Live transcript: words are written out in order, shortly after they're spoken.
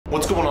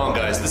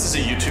this is a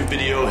YouTube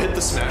video. Hit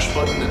the smash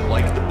button and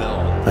like the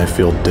bell. I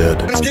feel dead.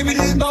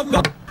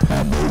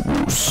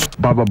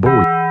 Baba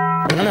Booey.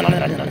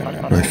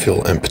 I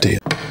feel empty.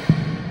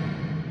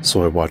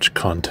 So I watch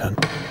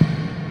content.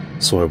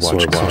 So I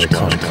watch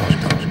content.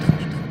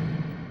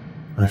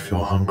 I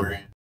feel hungry.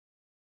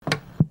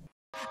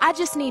 I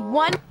just need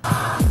one.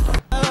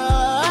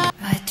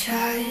 I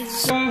tried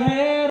so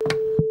hard.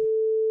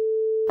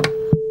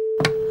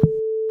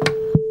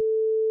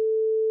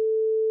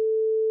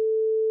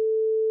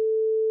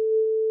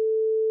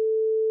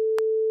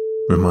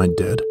 Am I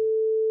dead?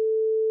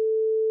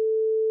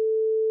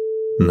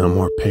 No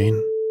more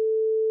pain?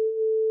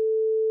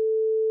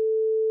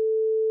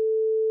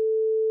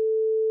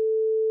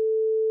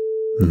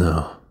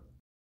 No.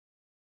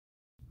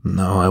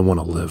 No, I want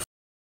to live.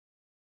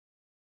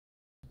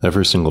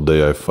 Every single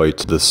day I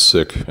fight this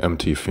sick,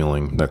 empty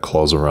feeling that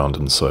claws around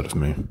inside of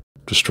me.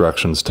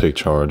 Distractions take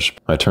charge.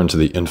 I turn to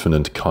the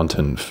infinite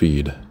content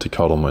feed to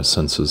coddle my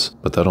senses,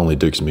 but that only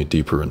digs me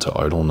deeper into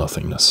idle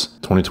nothingness.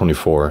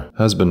 2024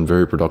 has been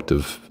very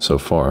productive so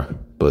far,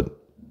 but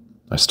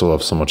I still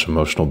have so much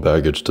emotional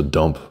baggage to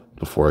dump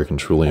before I can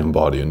truly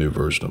embody a new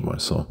version of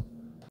myself.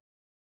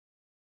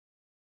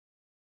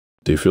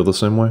 Do you feel the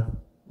same way?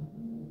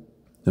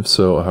 If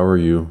so, how are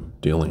you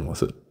dealing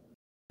with it?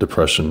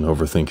 Depression,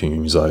 overthinking,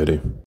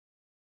 anxiety?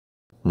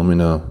 Let me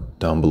know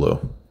down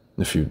below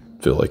if you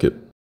feel like it.